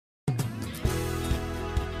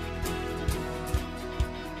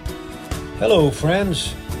Hello,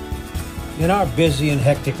 friends. In our busy and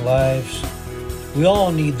hectic lives, we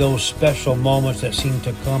all need those special moments that seem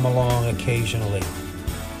to come along occasionally.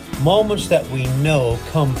 Moments that we know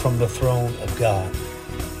come from the throne of God.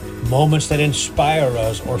 Moments that inspire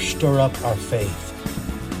us or stir up our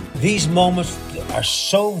faith. These moments are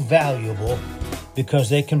so valuable because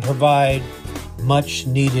they can provide much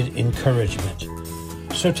needed encouragement.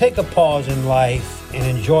 So take a pause in life and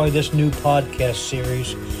enjoy this new podcast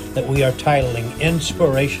series that we are titling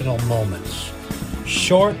Inspirational Moments.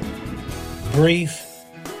 Short, brief,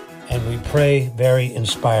 and we pray very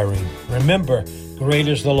inspiring. Remember, great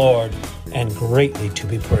is the Lord and greatly to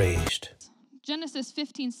be praised. Genesis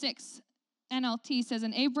 15:6 NLT says,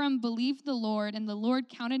 "And Abram believed the Lord, and the Lord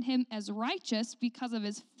counted him as righteous because of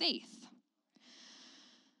his faith."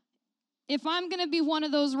 If I'm going to be one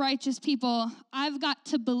of those righteous people, I've got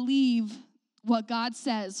to believe what God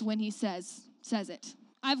says when he says it.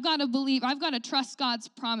 I've got to believe, I've got to trust God's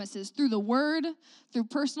promises through the word, through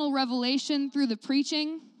personal revelation, through the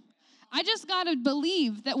preaching. I just got to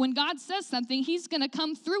believe that when God says something, he's going to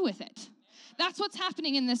come through with it. That's what's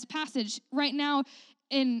happening in this passage right now.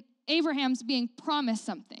 In Abraham's being promised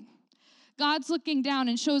something. God's looking down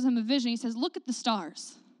and shows him a vision. He says, look at the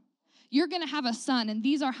stars. You're going to have a son, and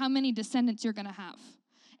these are how many descendants you're going to have.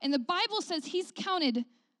 And the Bible says he's counted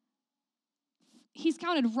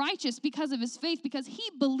righteous because of his faith, because he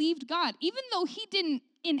believed God, even though he didn't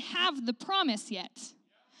have the promise yet.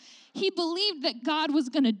 He believed that God was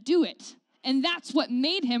going to do it, and that's what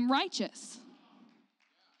made him righteous.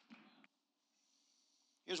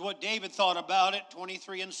 Here's what David thought about it,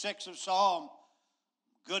 23:6 of Psalm.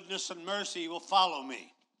 Goodness and mercy will follow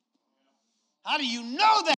me. How do you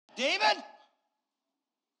know that, David?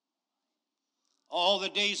 All the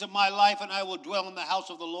days of my life, and I will dwell in the house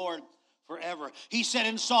of the Lord forever. He said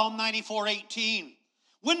in Psalm 94:18,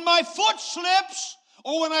 when my foot slips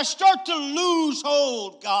or when I start to lose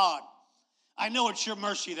hold, God, I know it's your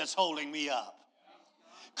mercy that's holding me up.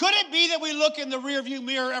 Could it be that we look in the rearview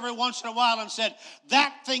mirror every once in a while and said,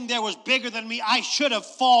 that thing there was bigger than me, I should have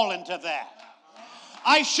fallen to that.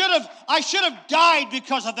 I should have died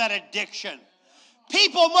because of that addiction.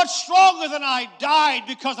 People much stronger than I died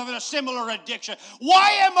because of a similar addiction.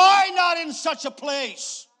 Why am I not in such a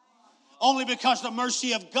place? Only because the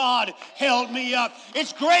mercy of God held me up.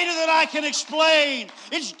 It's greater than I can explain.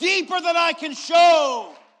 It's deeper than I can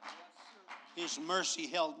show. His mercy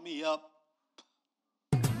held me up.